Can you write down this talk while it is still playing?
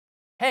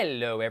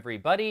Hello,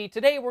 everybody.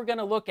 Today we're going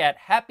to look at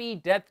Happy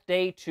Death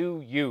Day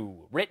to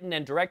You, written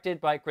and directed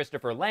by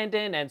Christopher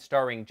Landon and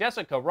starring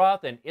Jessica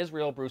Rothe and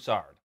Israel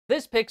Broussard.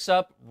 This picks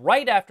up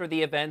right after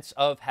the events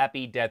of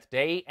Happy Death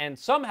Day, and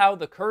somehow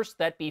the curse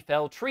that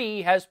befell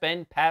Tree has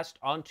been passed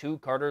on to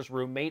Carter's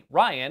roommate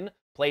Ryan,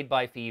 played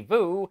by Phi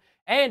Vu,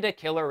 and a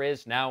killer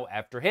is now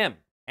after him.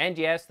 And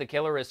yes, the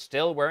killer is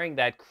still wearing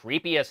that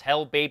creepy as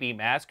hell baby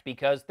mask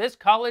because this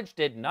college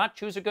did not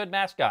choose a good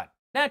mascot.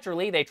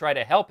 Naturally, they try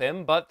to help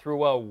him, but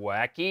through a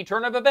wacky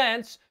turn of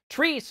events,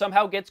 Tree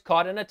somehow gets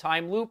caught in a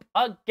time loop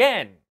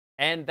again.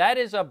 And that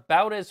is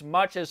about as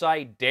much as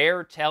I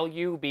dare tell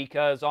you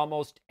because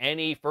almost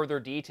any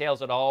further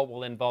details at all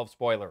will involve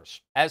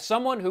spoilers. As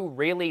someone who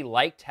really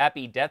liked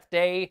Happy Death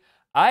Day,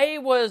 I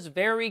was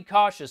very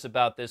cautious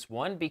about this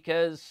one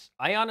because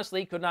I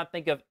honestly could not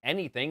think of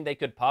anything they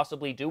could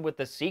possibly do with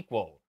the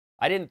sequel.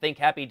 I didn't think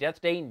Happy Death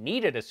Day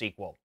needed a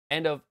sequel.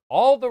 And of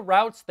all the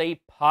routes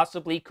they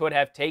possibly could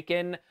have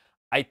taken,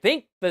 I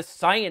think the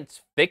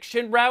science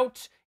fiction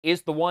route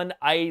is the one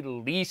I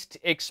least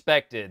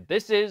expected.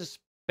 This is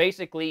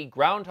basically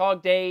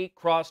Groundhog Day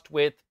crossed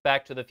with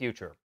Back to the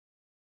Future,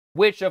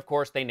 which of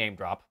course they name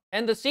drop.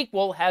 And the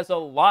sequel has a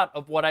lot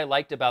of what I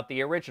liked about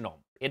the original.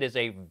 It is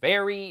a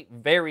very,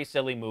 very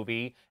silly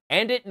movie,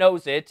 and it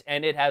knows it,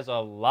 and it has a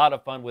lot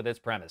of fun with its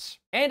premise.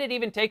 And it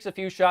even takes a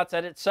few shots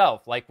at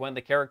itself, like when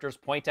the characters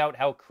point out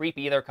how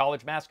creepy their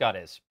college mascot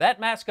is. That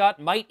mascot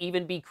might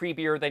even be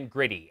creepier than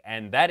Gritty,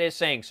 and that is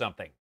saying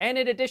something. And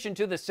in addition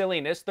to the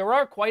silliness, there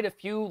are quite a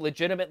few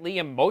legitimately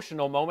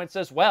emotional moments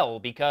as well,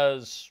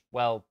 because,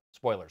 well,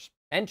 spoilers.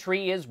 And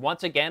Tree is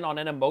once again on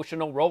an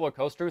emotional roller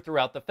coaster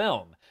throughout the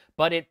film.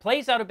 But it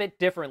plays out a bit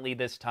differently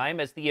this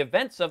time as the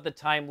events of the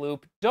time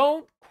loop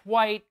don't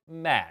quite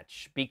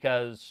match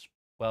because,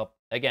 well,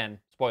 again,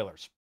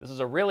 spoilers. This is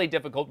a really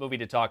difficult movie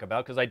to talk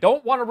about because I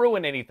don't want to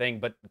ruin anything,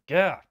 but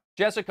gah.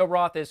 Jessica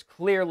Rothe is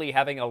clearly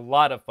having a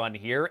lot of fun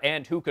here,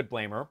 and who could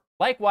blame her?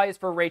 Likewise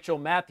for Rachel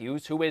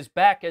Matthews, who is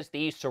back as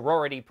the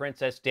sorority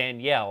princess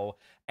Danielle,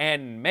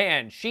 and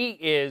man, she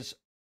is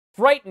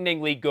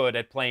frighteningly good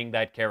at playing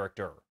that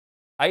character.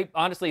 I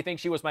honestly think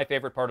she was my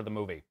favorite part of the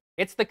movie.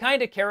 It's the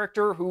kind of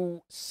character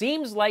who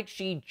seems like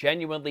she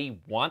genuinely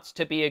wants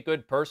to be a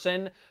good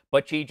person,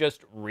 but she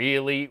just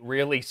really,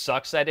 really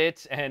sucks at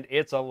it, and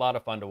it's a lot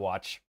of fun to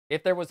watch.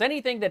 If there was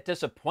anything that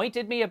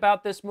disappointed me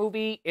about this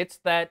movie, it's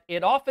that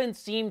it often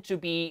seemed to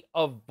be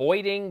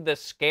avoiding the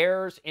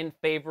scares in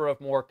favor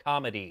of more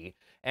comedy.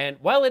 And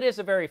while it is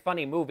a very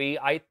funny movie,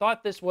 I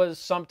thought this was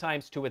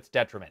sometimes to its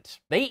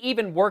detriment. They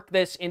even work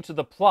this into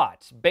the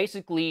plot.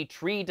 Basically,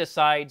 Tree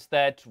decides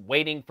that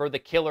waiting for the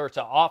killer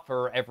to off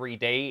her every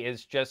day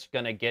is just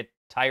gonna get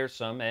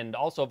tiresome and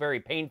also very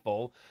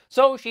painful,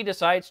 so she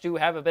decides to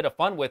have a bit of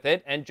fun with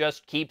it and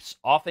just keeps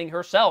offing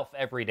herself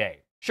every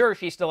day. Sure,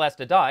 she still has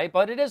to die,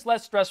 but it is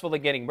less stressful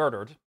than getting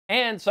murdered.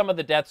 And some of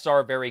the deaths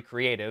are very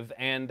creative,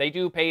 and they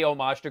do pay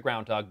homage to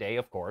Groundhog Day,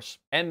 of course.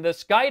 And the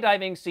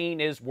skydiving scene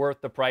is worth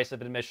the price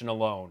of admission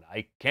alone.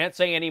 I can't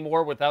say any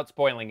more without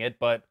spoiling it,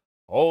 but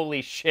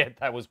holy shit,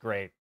 that was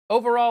great.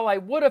 Overall, I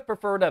would have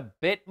preferred a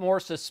bit more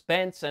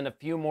suspense and a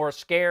few more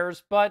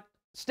scares, but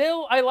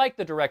still, I like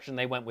the direction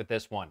they went with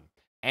this one.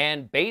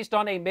 And based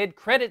on a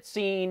mid-credit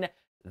scene,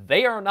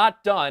 they are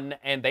not done,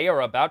 and they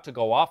are about to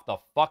go off the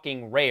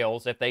fucking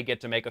rails if they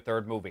get to make a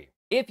third movie.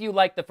 If you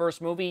like the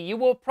first movie, you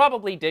will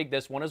probably dig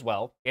this one as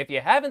well. If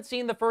you haven't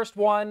seen the first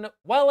one,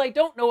 while I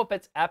don't know if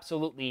it's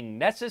absolutely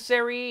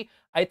necessary,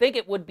 I think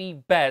it would be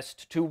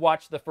best to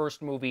watch the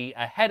first movie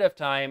ahead of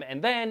time,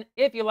 and then,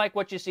 if you like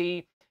what you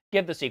see,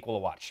 give the sequel a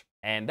watch.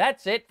 And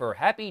that's it for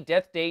Happy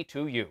Death Day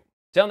to You.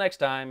 Till next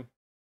time,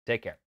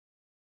 take care.